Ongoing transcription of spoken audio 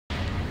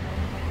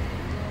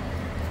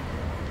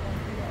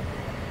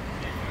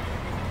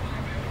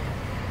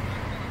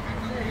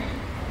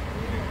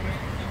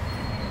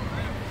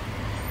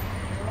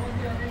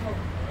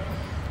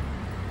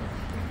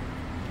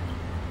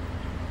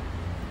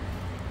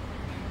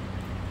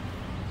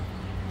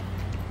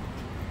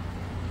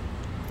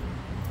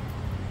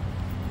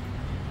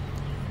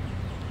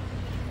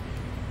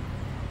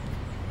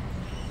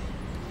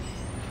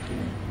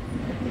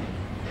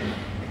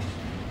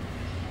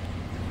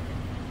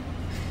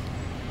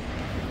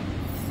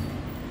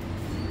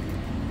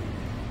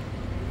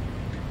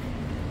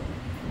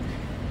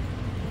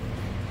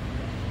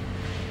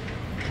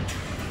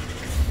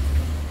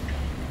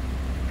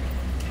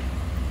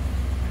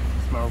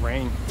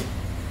rain.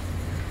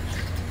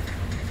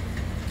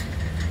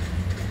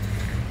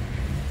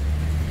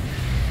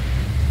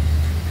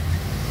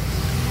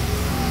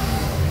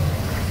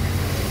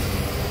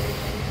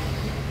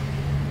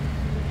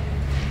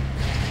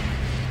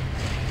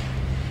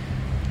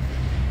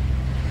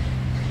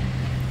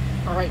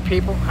 Alright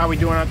people, how we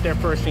doing out there?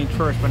 First things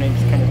first, my name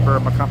is Kenneth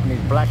Bird, my company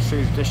is Black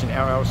Series Edition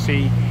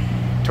LLC.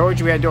 Told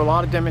you we had to do a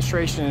lot of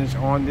demonstrations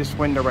on this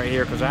window right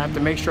here because I have to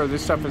make sure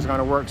this stuff is going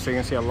to work, so you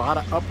can see a lot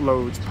of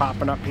uploads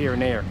popping up here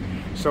and there.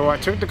 So I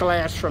took the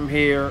glass from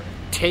here,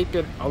 taped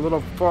it a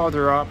little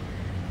farther up,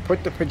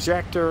 put the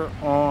projector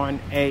on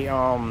a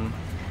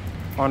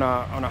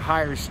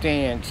higher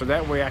stand so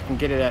that way I can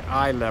get it at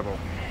eye level.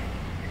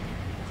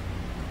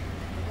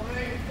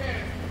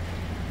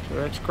 So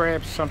let's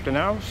grab something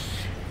else.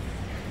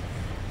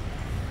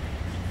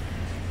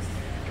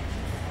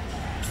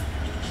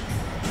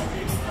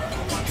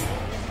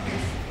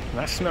 And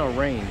I smell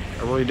rain,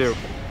 I really do.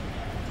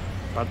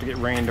 About to get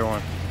rained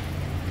on.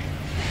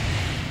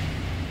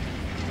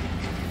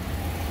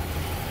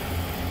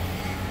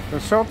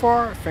 So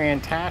far,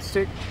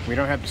 fantastic. We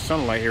don't have the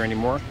sunlight here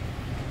anymore.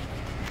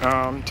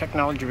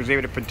 Technology was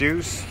able to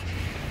produce,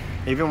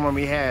 even when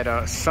we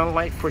had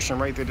sunlight pushing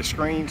right through the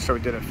screen, so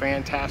it did a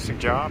fantastic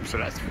job. So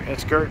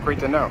that's great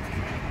to know.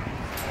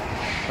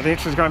 I think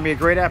this is going to be a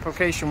great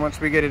application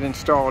once we get it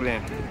installed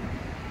in.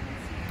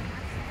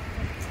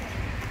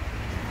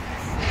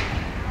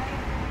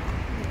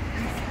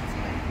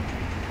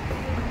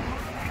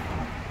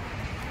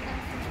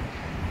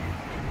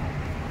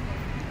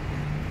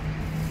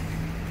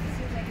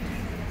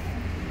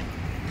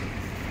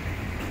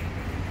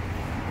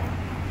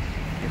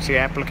 See,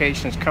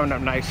 application is coming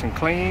up nice and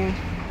clean.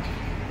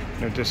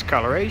 No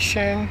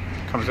discoloration.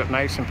 Comes up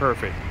nice and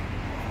perfect.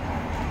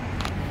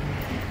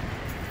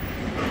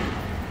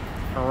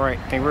 Alright,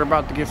 I think we're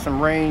about to get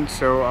some rain,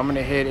 so I'm going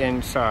to head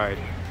inside.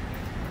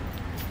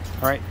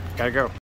 Alright, gotta go.